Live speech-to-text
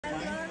I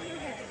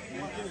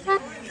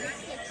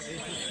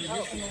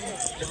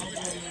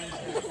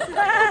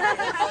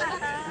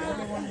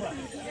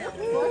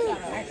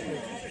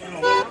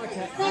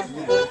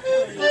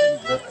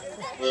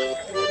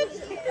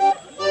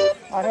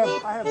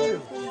have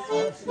two.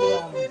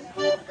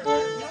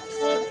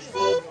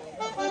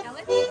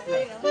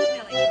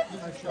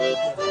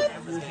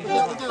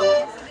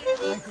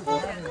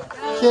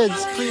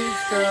 Kids, please.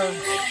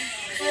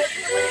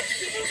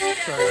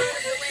 Sorry.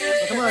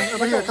 Come on,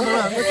 over here. Come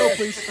around. Let's go,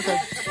 please. Okay.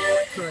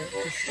 Sorry.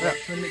 Just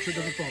trying to make sure it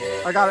doesn't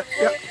fall. I got it.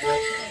 Yep.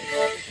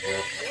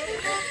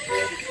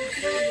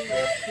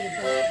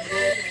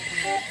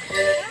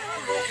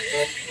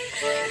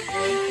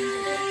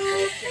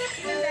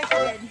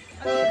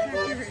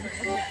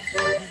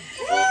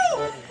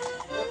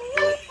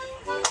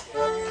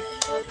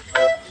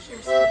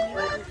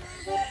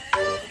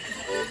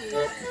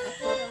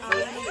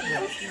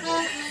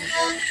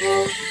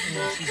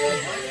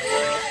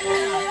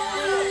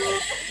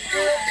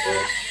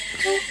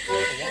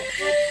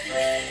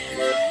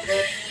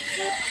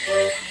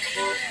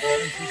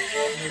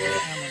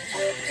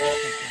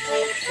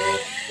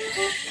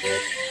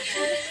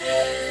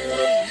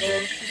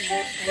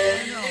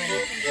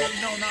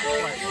 No, not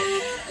quite.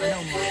 I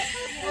know more.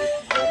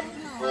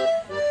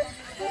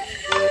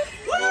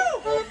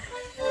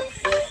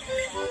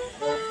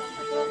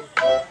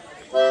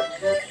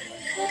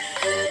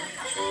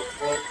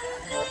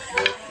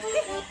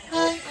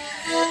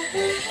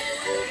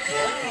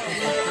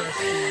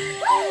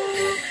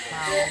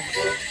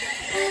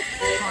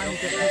 Trying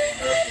to get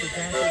the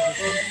dancers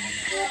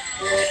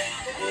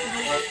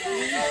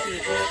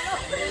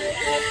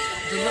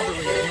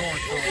deliberately ignore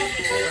Tony.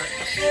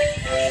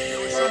 There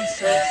was some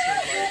sense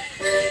of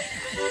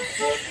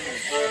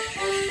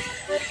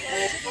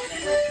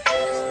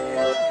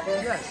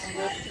yes.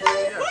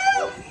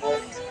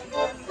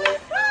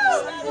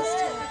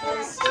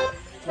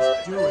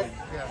 Just do it,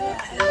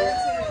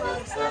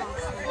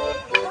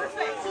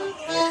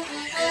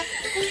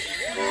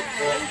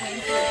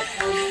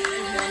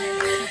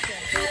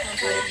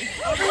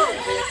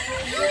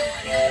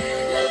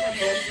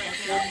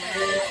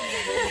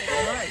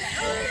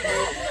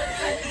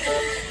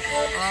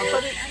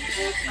 but it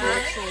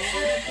actually,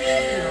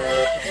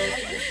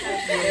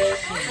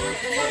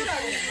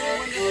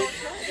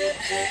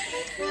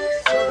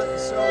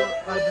 so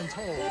I've been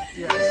told,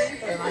 yes,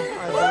 and I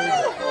believe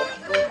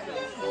it.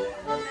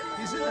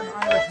 He's in an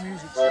Irish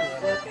music school in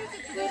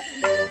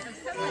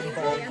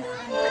Baltimore,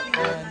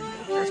 and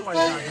that's why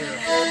he's not here.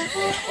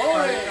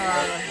 But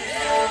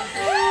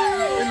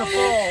in the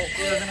fall,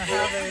 they're going to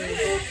have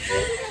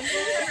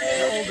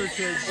the older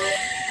kids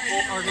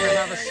are going to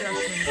have a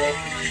session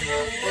on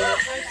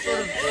sort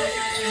of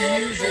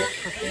music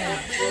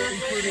performance,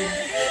 including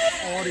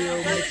audio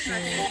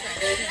mixing,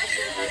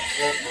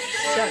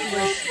 set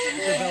list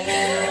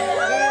development,